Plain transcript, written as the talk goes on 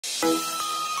Hey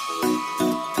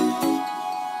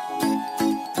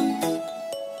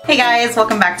guys,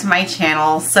 welcome back to my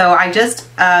channel. So I just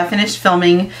finished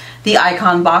filming the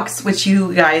icon box, which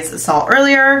you guys saw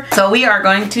earlier. So we are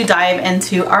going to dive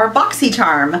into our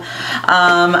Boxycharm.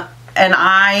 And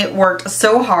I worked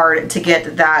so hard to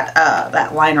get that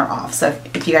that liner off. So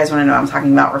if you guys want to know what I'm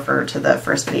talking about, refer to the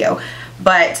first video.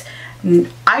 But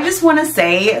I just want to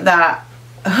say that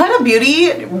Huda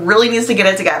Beauty really needs to get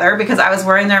it together, because I was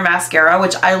wearing their mascara,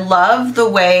 which I love the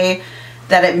way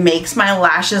that it makes my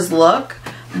lashes look.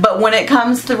 But when it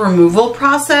comes to the removal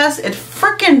process, it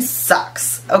freaking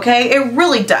sucks, okay? It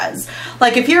really does.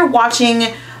 Like, if you're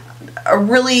watching a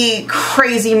really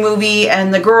crazy movie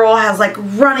and the girl has like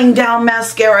running down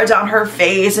mascara down her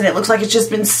face and it looks like it's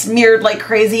just been smeared like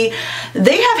crazy,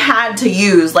 they have had to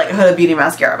use like Huda Beauty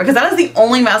mascara, because that is the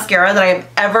only mascara that I have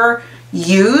ever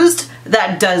used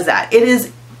that does that.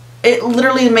 It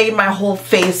literally made my whole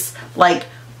face like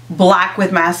black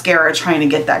with mascara trying to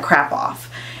get that crap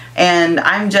off. And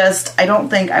I don't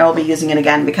think I will be using it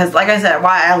again, because like I said,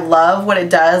 while I love what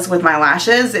it does with my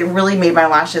lashes, it really made my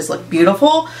lashes look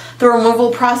beautiful. The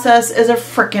removal process is a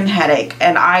freaking headache,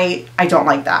 and I don't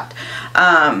like that.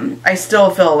 I still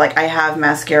feel like I have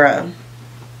mascara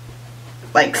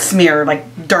like smeared,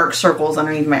 like dark circles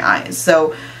underneath my eyes.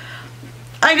 So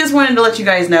I just wanted to let you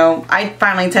guys know I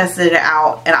finally tested it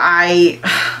out, and I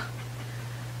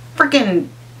freaking,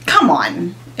 come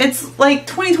on. It's like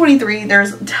 2023,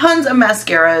 there's tons of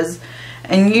mascaras,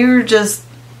 and you're just,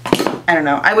 I don't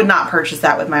know, I would not purchase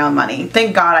that with my own money.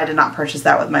 Thank God I did not purchase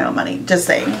that with my own money, just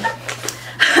saying.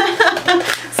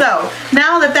 So,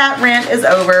 now that that rant is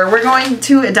over, we're going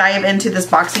to dive into this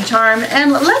Boxycharm,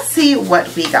 and let's see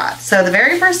what we got. So, the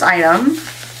very first item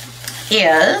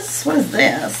is, what is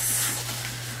this?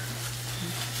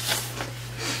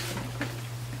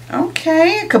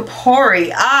 Okay,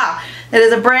 Kapori. Ah! It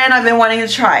is a brand I've been wanting to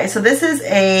try. So this is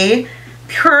a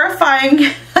purifying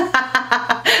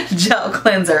gel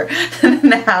cleanser.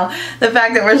 Now, the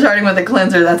fact that we're starting with a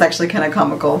cleanser, that's actually kind of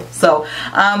comical. So,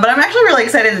 but I'm actually really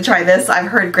excited to try this.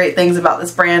 I've heard great things about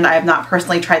this brand. I have not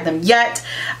personally tried them yet.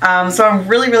 So I'm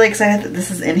really, really excited that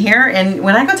this is in here. And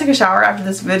when I go take a shower after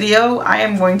this video, I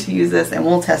am going to use this and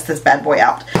we'll test this bad boy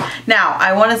out. Now,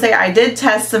 I want to say I did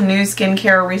test some new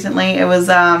skincare recently. It was,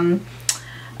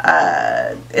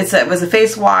 it was a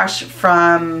face wash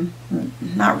from,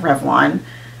 not Revlon,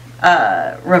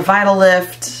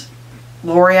 Revitalift,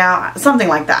 L'Oreal, something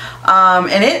like that.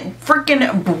 And it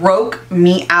freaking broke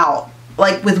me out,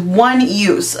 like with one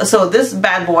use. So this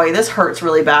bad boy, this hurts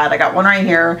really bad. I got one right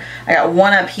here, I got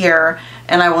one up here,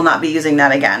 and I will not be using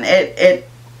that again.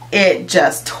 It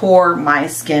just tore my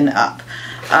skin up.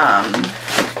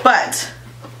 But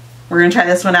we're gonna try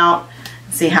this one out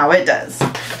and see how it does.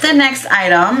 The next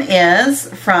item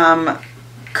is from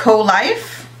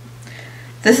CoLife.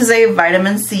 This is a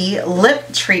vitamin C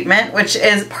lip treatment, which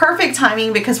is perfect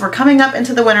timing because we're coming up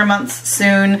into the winter months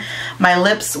soon. My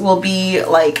lips will be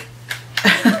like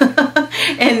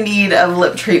in need of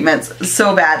lip treatments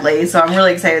so badly. So I'm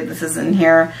really excited this is in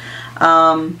here.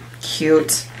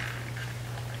 Cute.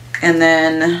 And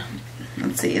then,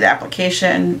 let's see, the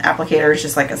applicator is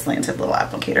just like a slanted little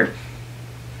applicator.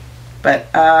 But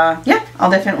yeah, I'll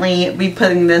definitely be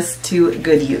putting this to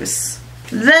good use.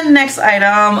 The next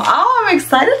item, oh, I'm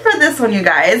excited for this one, you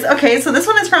guys. Okay, so this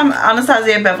one is from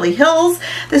Anastasia Beverly Hills.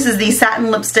 This is the satin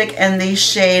lipstick in the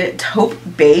shade Taupe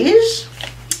Beige.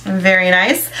 Very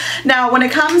nice. Now, when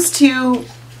it comes to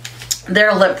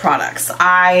their lip products,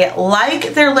 I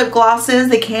like their lip glosses.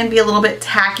 They can be a little bit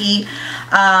tacky.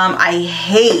 I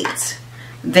hate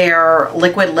their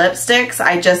liquid lipsticks.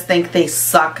 I just think they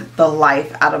suck the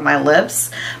life out of my lips.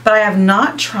 But I have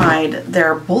not tried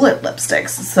their bullet lipsticks.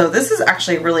 So this is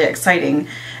actually really exciting.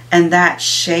 And that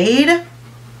shade,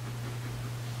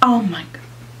 oh my god.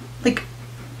 Like,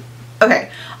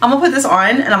 okay, I'm gonna put this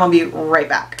on and I'm gonna be right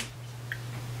back.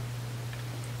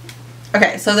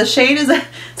 Okay, so the shade is,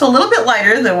 it's a little bit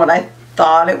lighter than what I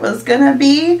thought it was gonna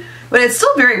be, but it's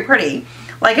still very pretty.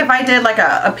 Like if I did like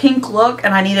a pink look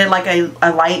and I needed like a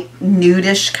light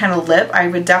nudish kind of lip, I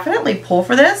would definitely pull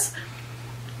for this.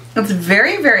 It's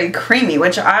very, very creamy,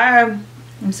 which I'm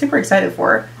super excited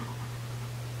for.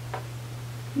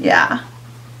 Yeah.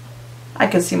 I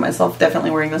could see myself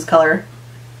definitely wearing this color.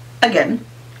 Again,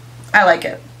 I like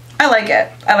it. I like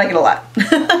it. I like it a lot.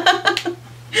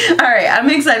 Alright, I'm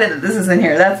excited that this is in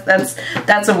here.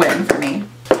 That's a win for me.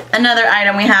 Another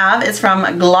item we have is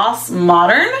from Gloss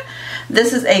Modern.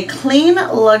 This is a clean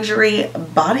luxury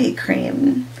body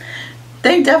cream.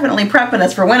 They definitely prepping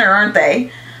us for winter, aren't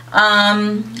they?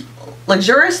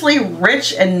 luxuriously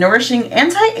rich and nourishing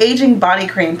anti-aging body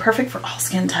cream, perfect for all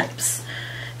skin types.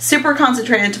 Super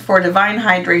concentrated for divine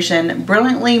hydration,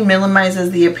 brilliantly minimizes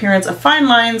the appearance of fine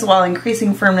lines while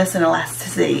increasing firmness and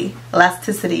elasticity.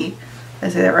 Did I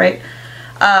say that right?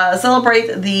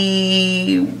 Celebrate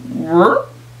the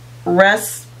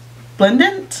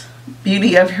resplendent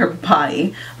beauty of your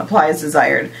body. Apply as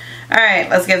desired. Alright,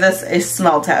 let's give this a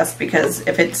smell test, because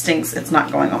if it stinks, it's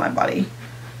not going on my body.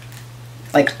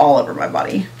 Like all over my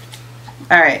body.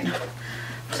 Alright.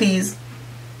 Please.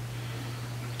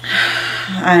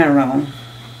 I don't know.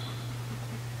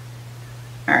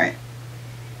 Alright.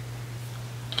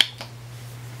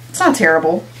 It's not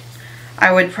terrible.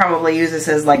 I would probably use this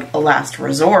as like a last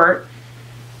resort.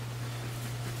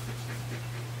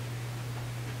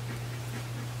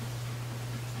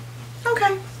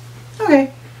 Okay.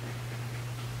 Okay.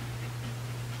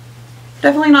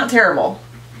 Definitely not terrible.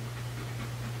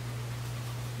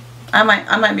 I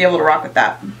might be able to rock with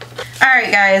that.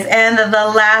 Alright guys, and the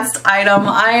last item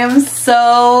I am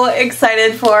so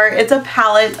excited for. It's a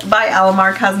palette by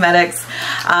Alamar Cosmetics.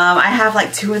 I have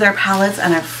like 2 of their palettes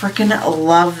and I freaking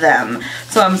love them.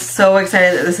 So I'm so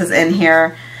excited that this is in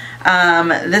here.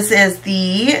 This is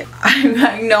the,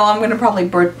 I know I'm going to probably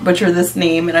butcher this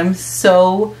name, and I'm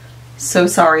so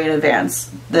sorry in advance.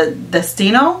 The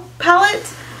Destino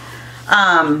palette.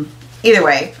 Either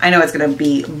way, I know it's going to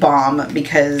be bomb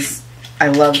because I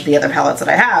love the other palettes that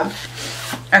I have.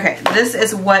 Okay, this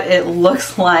is what it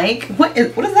looks like. What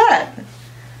is that?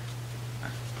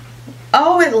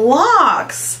 Oh, it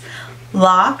locks.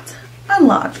 Locked,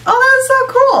 unlocked. Oh, that's so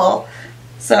cool.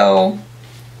 So,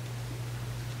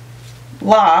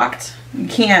 locked. You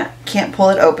can't pull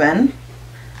it open.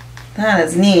 That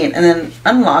is neat. And then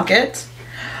unlock it.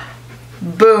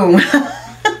 Boom.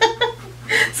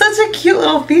 Such a cute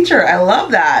little feature. I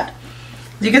love that.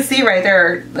 You can see right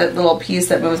there, that little piece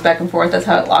that moves back and forth. That's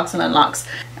how it locks and unlocks.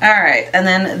 Alright, and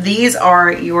then these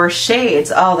are your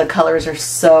shades. Oh, the colors are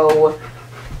so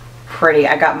pretty.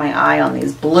 I got my eye on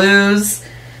these blues.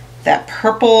 That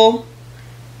purple.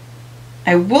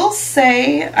 I will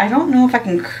say, I don't know if I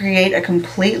can create a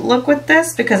complete look with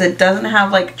this because it doesn't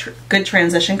have like good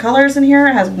transition colors in here.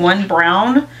 It has one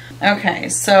brown. Okay,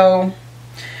 so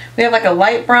we have like a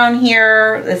light brown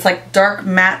here. It's like dark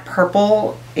matte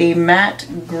purple, a matte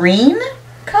green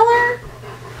color,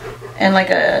 and like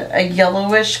a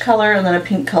yellowish color, and then a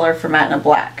pink color for matte and a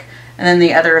black. And then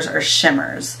the others are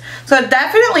shimmers. So it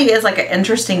definitely is like an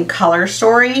interesting color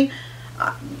story.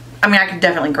 I mean, I could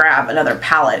definitely grab another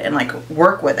palette and like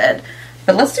work with it.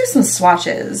 But let's do some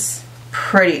swatches.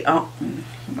 Pretty. Oh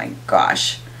my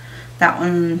gosh. That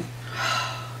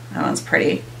one's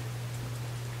pretty.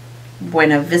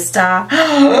 Buena Vista.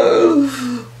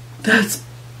 That's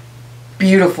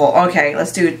beautiful. Okay,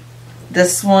 let's do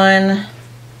this one.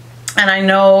 And I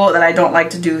know that I don't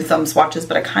like to do thumb swatches,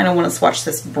 but I kind of want to swatch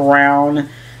this brown.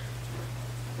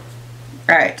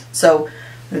 Alright, so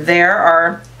there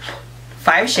are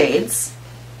 5 shades.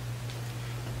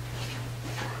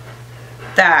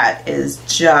 That is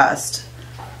just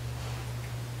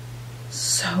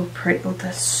so pretty. Oh,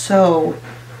 that's so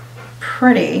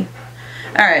pretty.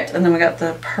 Alright, and then we got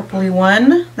the purpley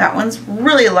one. That one's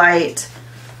really light.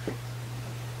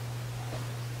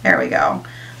 There we go.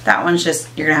 That one's just,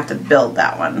 you're going to have to build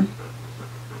that one.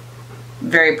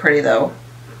 Very pretty though.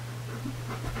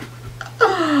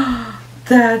 Oh,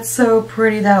 that's so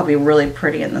pretty. That'll be really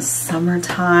pretty in the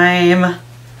summertime.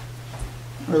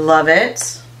 Love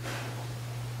it.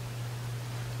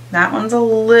 That one's a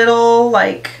little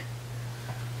like,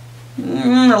 a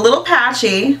little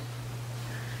patchy.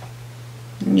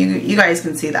 You guys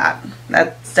can see that.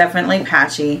 That's definitely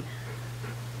patchy.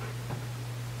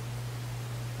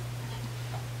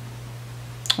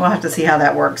 We'll have to see how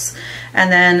that works.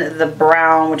 And then the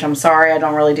brown, which I'm sorry, I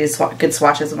don't really do good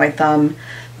swatches with my thumb.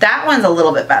 That one's a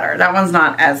little bit better. That one's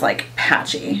not as like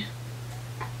patchy.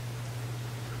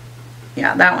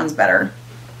 Yeah, that one's better.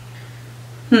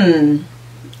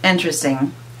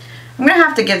 Interesting. I'm gonna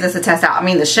have to give this a test out. I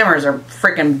mean, the shimmers are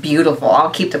freaking beautiful.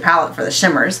 I'll keep the palette for the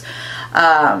shimmers.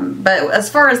 But as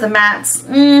far as the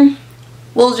mattes,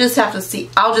 we'll just have to see.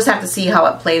 I'll just have to see how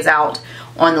it plays out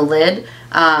on the lid.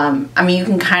 I mean, you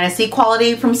can kind of see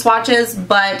quality from swatches,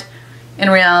 but in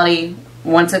reality,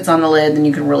 once it's on the lid, then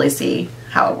you can really see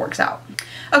how it works out.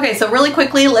 Okay, so really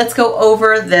quickly, let's go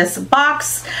over this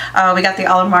box. We got the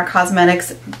Alamar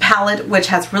Cosmetics palette, which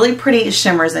has really pretty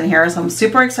shimmers in here, so I'm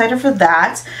super excited for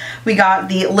that. We got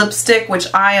the lipstick,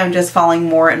 which I am just falling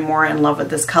more and more in love with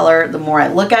this color the more I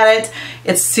look at it.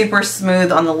 It's super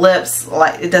smooth on the lips.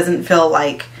 Like, it doesn't feel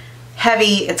like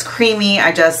heavy. It's creamy.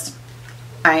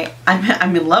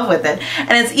 I'm in love with it.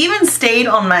 And it's even stayed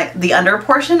on the under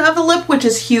portion of the lip, which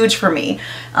is huge for me.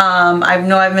 I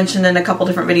know I've mentioned in a couple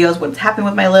different videos what's happened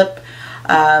with my lip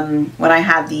when I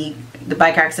had the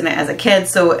bike accident as a kid,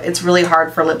 so it's really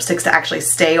hard for lipsticks to actually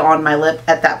stay on my lip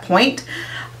at that point.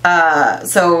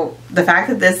 So the fact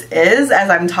that this is, as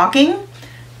I'm talking,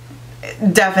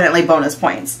 definitely bonus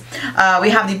points.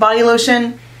 We have the body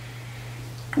lotion,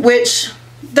 which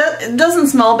it doesn't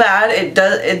smell bad.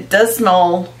 It does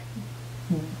smell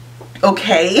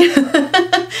okay.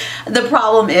 The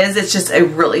problem is it's just a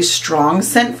really strong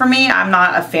scent for me. I'm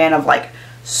not a fan of like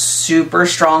super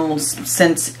strong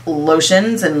scent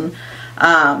lotions, and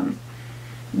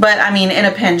but I mean, in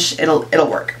a pinch it'll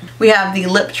work. We have the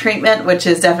lip treatment, which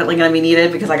is definitely going to be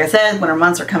needed because, like I said, winter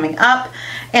months are coming up.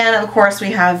 And of course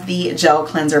we have the gel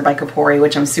cleanser by Kapori,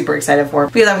 which I'm super excited for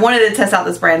because I've wanted to test out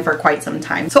this brand for quite some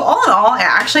time. So all in all, I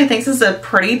actually think this is a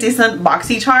pretty decent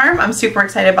Boxycharm. I'm super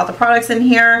excited about the products in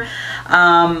here.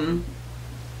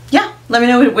 Yeah, let me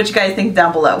know what you guys think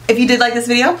down below. If you did like this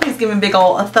video, please give me a big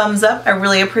ol' thumbs up. I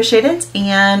really appreciate it.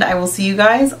 And I will see you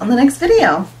guys on the next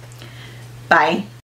video. Bye.